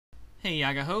Hey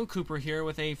Yagaho, Cooper here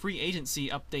with a free agency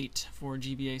update for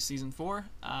GBA Season 4.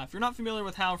 If you're not familiar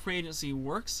with how free agency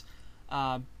works,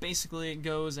 basically it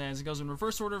goes in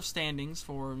reverse order of standings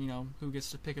for, who gets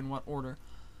to pick in what order.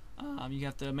 You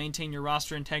have to maintain your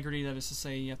roster integrity, that is to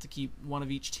say you have to keep one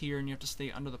of each tier and you have to stay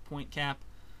under the point cap.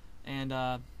 And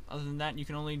other than that, you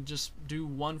can only just do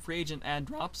one free agent ad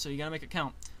drop, so you gotta make it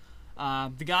count.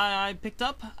 The guy I picked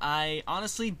up, I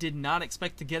honestly did not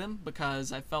expect to get him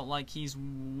because I felt like he's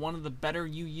one of the better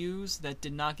UUs that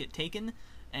did not get taken,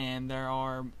 and there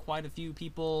are quite a few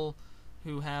people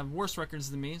who have worse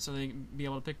records than me, so they'd be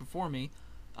able to pick before me,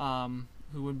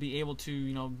 who would be able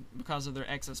to, because of their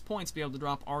excess points, be able to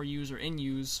drop RUs or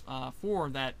NUs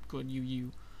for that good UU.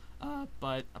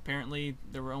 But apparently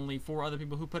there were only 4 other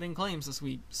people who put in claims this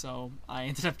week, so I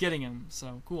ended up getting him,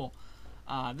 so cool.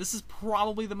 This is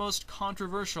probably the most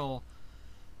controversial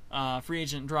free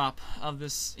agent drop of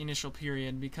this initial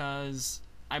period because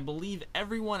I believe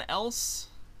everyone else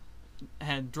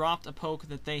had dropped a poke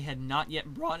that they had not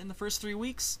yet brought in the first 3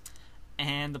 weeks,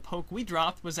 and the poke we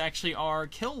dropped was actually our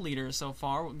kill leader so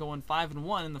far, going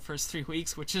 5-1 in the first 3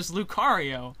 weeks, which is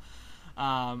Lucario.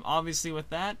 Obviously with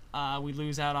that, we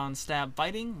lose out on stab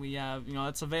fighting. We have,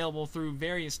 it's available through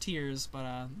various tiers, but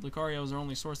Lucario is our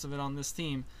only source of it on this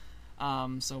team.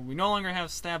 So we no longer have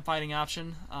stab fighting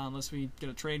option unless we get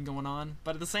a trade going on.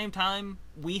 But at the same time,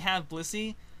 we have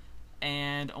Blissey,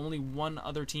 and only one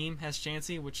other team has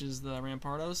Chansey, which is the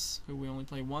Rampardos, who we only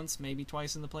play once, maybe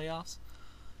twice in the playoffs.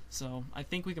 So I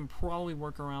think we can probably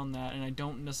work around that, and I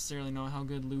don't necessarily know how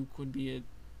good Luke would be at...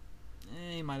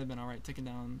 he might have been alright taking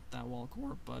down that wall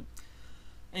core, but...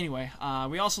 Anyway,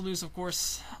 we also lose, of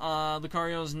course,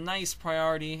 Lucario's nice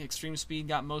priority. Extreme Speed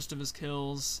got most of his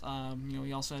kills.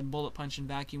 He also had Bullet Punch and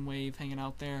Vacuum Wave hanging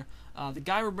out there. The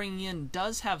guy we're bringing in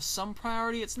does have some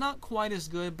priority. It's not quite as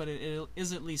good, but it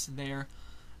is at least there.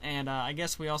 And I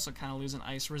guess we also kind of lose an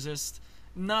Ice Resist.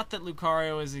 Not that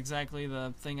Lucario is exactly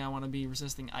the thing I want to be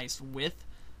resisting Ice with,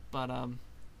 but,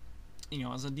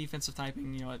 as a defensive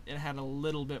typing, it had a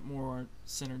little bit more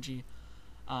synergy.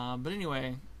 But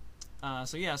anyway...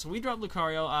 So we dropped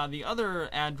Lucario. The other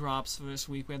ad drops for this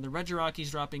week, we had the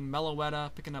Regirakis dropping Meloetta,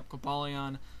 picking up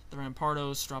Cobalion, the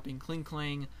Rampardos dropping Kling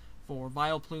Kling for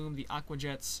Vileplume, the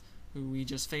Aquajets, who we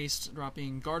just faced,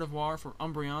 dropping Gardevoir for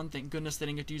Umbreon. Thank goodness they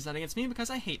didn't get to use that against me because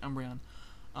I hate Umbreon.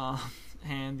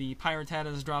 And the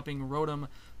Piratas dropping Rotom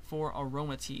for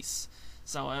Aromatisse.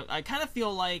 So I kind of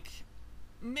feel like,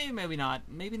 maybe not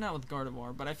with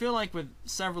Gardevoir, but I feel like with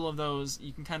several of those,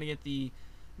 you can kind of get the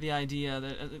idea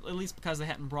that, at least because they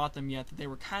hadn't brought them yet, that they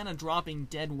were kind of dropping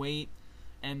dead weight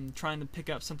and trying to pick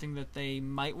up something that they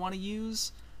might want to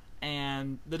use.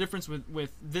 And the difference with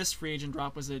this free agent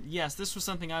drop was that, yes, this was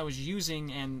something I was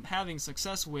using and having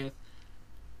success with,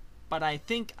 but I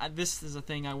think this is a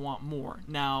thing I want more.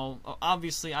 Now,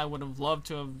 obviously, I would have loved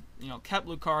to have, kept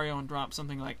Lucario and dropped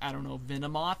something like, I don't know,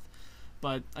 Venomoth,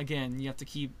 but again, you have to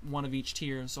keep one of each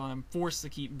tier, so I'm forced to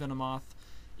keep Venomoth,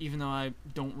 even though I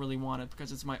don't really want it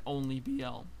because it's my only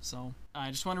BL. So I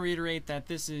just want to reiterate that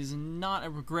this is not a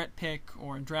regret pick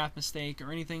or a draft mistake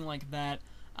or anything like that.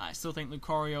 I still think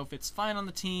Lucario fits fine on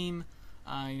the team.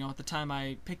 At the time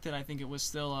I picked it, I think it was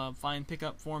still a fine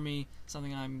pickup for me,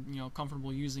 something I'm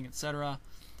comfortable using, etc.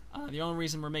 The only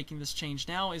reason we're making this change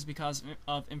now is because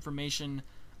of information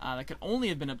that could only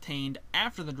have been obtained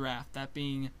after the draft, that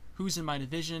being who's in my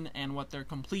division and what their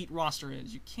complete roster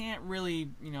is. You can't really,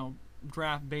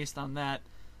 draft based on that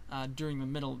during the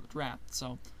middle of the draft.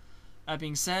 So that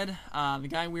being said, the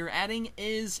guy we're adding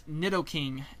is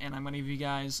Nidoking, and I'm going to give you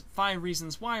guys 5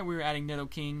 reasons why we're adding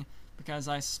Nidoking, because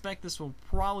I suspect this will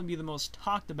probably be the most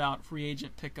talked about free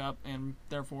agent pickup, and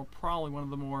therefore probably one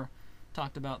of the more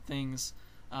talked about things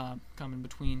coming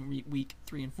between week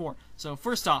 3 and 4. So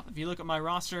first off, if you look at my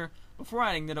roster, before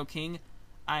adding Nidoking,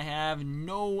 I have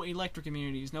no electric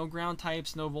immunities, no ground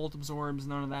types, no volt absorbs,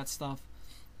 none of that stuff.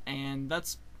 And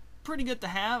that's pretty good to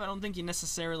have. I don't think you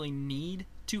necessarily need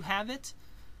to have it.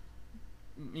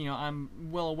 I'm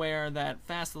well aware that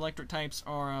fast electric types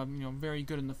are, very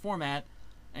good in the format,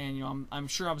 and I'm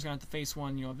sure I was going to have to face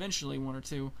one, eventually, 1 or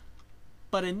 2.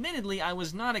 But admittedly, I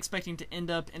was not expecting to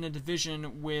end up in a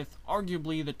division with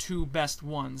arguably the 2 best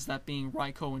ones, that being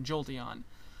Raikou and Jolteon.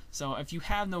 So if you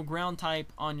have no ground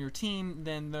type on your team,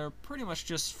 then they're pretty much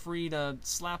just free to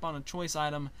slap on a choice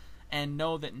item and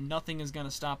know that nothing is going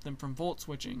to stop them from volt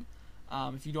switching.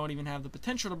 If you don't even have the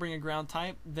potential to bring a ground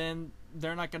type, then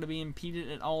they're not going to be impeded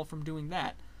at all from doing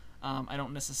that. I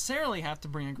don't necessarily have to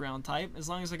bring a ground type. As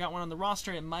long as I got one on the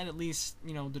roster, it might at least,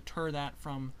 deter that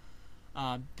from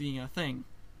being a thing.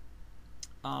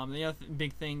 The other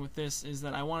big thing with this is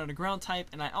that I wanted a ground type,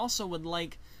 and I also would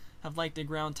like have liked a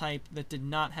ground type that did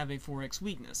not have a 4x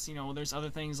weakness. You know, there's other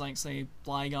things like, say,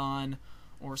 Flygon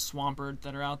or Swampert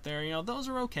that are out there. You know, those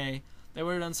are okay. They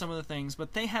would have done some of the things,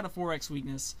 but they had a 4x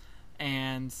weakness,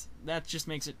 and that just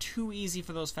makes it too easy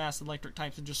for those fast electric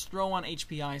types to just throw on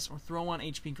HP Ice or throw on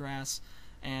HP Grass,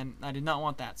 and I did not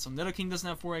want that. So Nidoking doesn't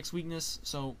have 4x weakness,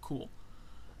 so cool.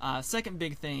 Second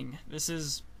big thing, this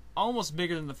is almost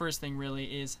bigger than the first thing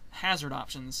really, is hazard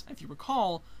options. If you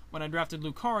recall, when I drafted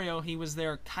Lucario, he was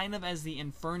there kind of as the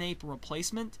Infernape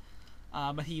replacement,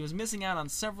 but he was missing out on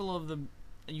several of the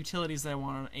utilities that I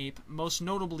wanted on Ape, most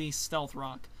notably Stealth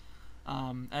Rock.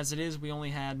 As it is, we only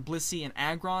had Blissey and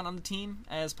Aggron on the team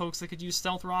as pokes that could use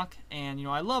Stealth Rock, and you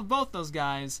know, I love both those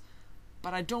guys,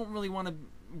 but I don't really want to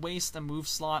waste a move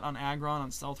slot on Aggron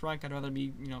on Stealth Rock. I'd rather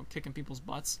be, you know, kicking people's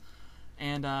butts.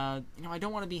 And, you know, I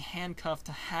don't want to be handcuffed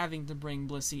to having to bring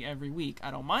Blissey every week. I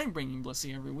don't mind bringing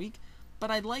Blissey every week, but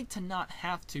I'd like to not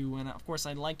have to, and of course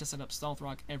I'd like to set up Stealth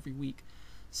Rock every week.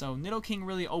 So Nidoking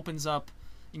really opens up,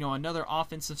 you know, another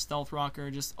offensive Stealth Rocker,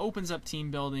 just opens up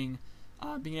team building,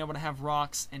 being able to have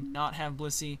rocks and not have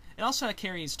Blissey. It also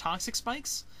carries Toxic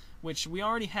Spikes, which we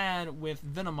already had with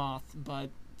Venomoth,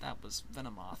 but that was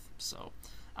Venomoth, so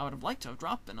I would have liked to have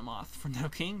dropped Venomoth for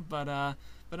Nidoking, but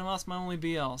Venomoth's my only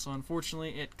BL, so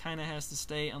unfortunately it kind of has to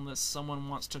stay unless someone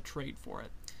wants to trade for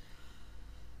it.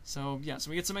 So yeah, so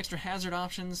we get some extra hazard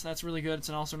options. That's really good. It's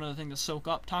also another thing to soak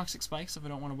up Toxic Spikes if I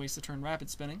don't want to waste the turn rapid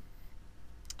spinning.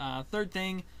 Third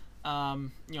thing, you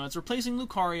know, it's replacing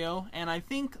Lucario, and I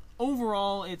think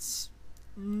overall it's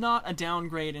not a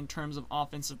downgrade in terms of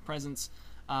offensive presence.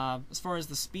 As far as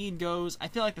the speed goes, I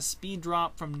feel like the speed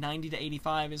drop from 90 to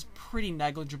 85 is pretty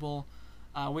negligible.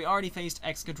 We already faced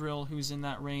Excadrill, who's in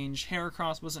that range.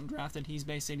 Heracross wasn't drafted. He's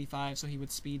base 85, so he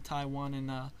would speed tie one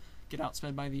and get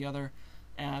outsped by the other.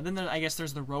 Then I guess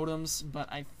there's the Rotoms,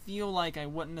 but I feel like I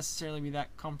wouldn't necessarily be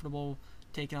that comfortable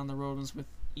taking on the Rotoms with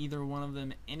either one of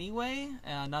them anyway.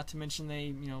 Not to mention they,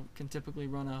 you know, can typically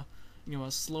run a, you know,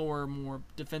 a slower, more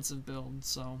defensive build.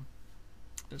 So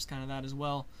there's kind of that as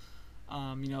well.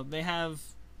 You know, they have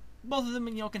both of them,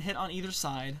 you know, can hit on either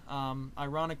side.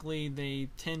 Ironically, they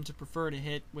tend to prefer to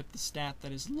hit with the stat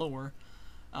that is lower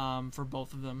for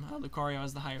both of them. Lucario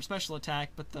has the higher special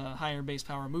attack, but the higher base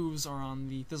power moves are on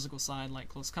the physical side, like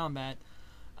Close Combat,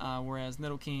 whereas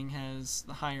Nidoking has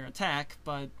the higher attack,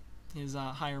 but his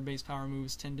higher base power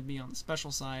moves tend to be on the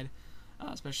special side,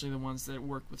 especially the ones that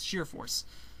work with Sheer Force.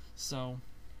 So,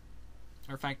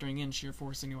 or factoring in Sheer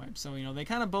Force anyway. So, you know, they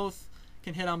kind of both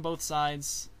can hit on both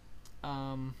sides.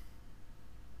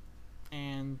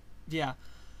 And yeah,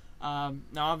 now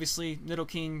obviously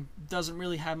Nidoking doesn't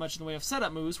really have much in the way of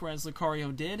setup moves, whereas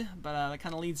Lucario did, but that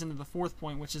kind of leads into the fourth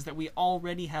point, which is that we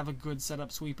already have a good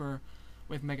setup sweeper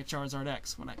with Mega Charizard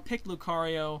X. When I picked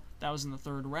Lucario, that was in the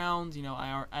 3rd round. You know,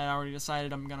 I already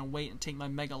decided I'm going to wait and take my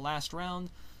Mega last round,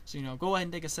 so, you know, go ahead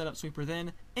and take a setup sweeper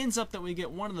then. Ends up that we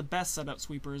get one of the best setup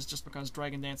sweepers just because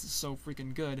Dragon Dance is so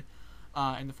freaking good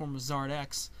in the form of Zard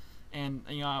X. And,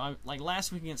 you know, like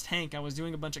last week against Hank, I was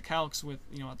doing a bunch of calcs with,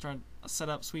 you know, I tried to set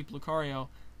up sweep Lucario,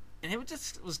 and it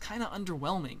just was kind of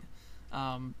underwhelming.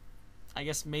 I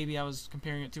guess maybe I was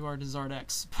comparing it too hard to Zard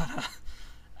X, but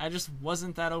I just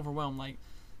wasn't that overwhelmed. Like,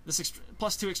 this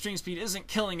 +2 extreme speed isn't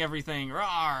killing everything,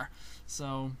 rawr!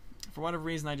 So, for whatever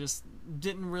reason, I just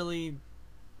didn't really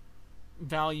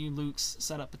value Luke's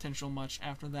setup potential much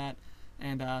after that.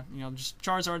 And, you know, just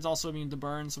Charizard's also immune to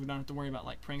burn, so we don't have to worry about,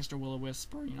 like, Prankster,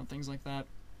 Will-O-Wisp, or, you know, things like that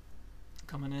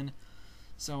coming in.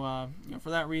 So, you know, for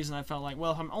that reason, I felt like,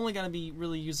 well, if I'm only going to be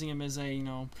really using him as a, you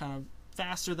know, kind of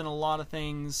faster than a lot of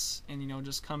things, and, you know,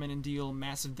 just come in and deal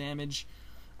massive damage,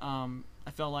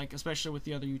 I felt like, especially with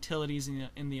the other utilities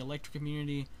in the electric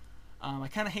community, I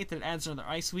kind of hate that it adds another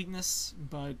ice weakness,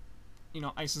 but, you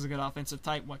know, ice is a good offensive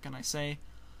type, what can I say?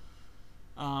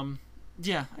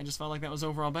 Yeah, I just felt like that was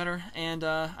overall better. And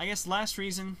I guess last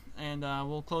reason, and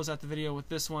we'll close out the video with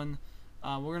this one,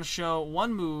 we're going to show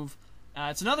one move.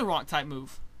 It's another rock type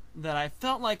move that I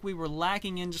felt like we were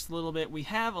lacking in just a little bit. We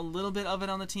have a little bit of it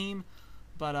on the team,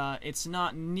 but it's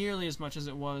not nearly as much as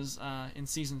it was in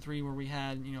Season 3, where we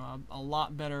had, you know, a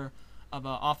lot better of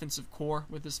an offensive core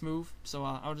with this move. So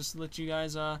I'll just let you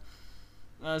guys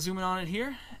zoom in on it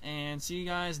here, and see you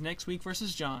guys next week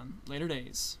versus John. Later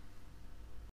days.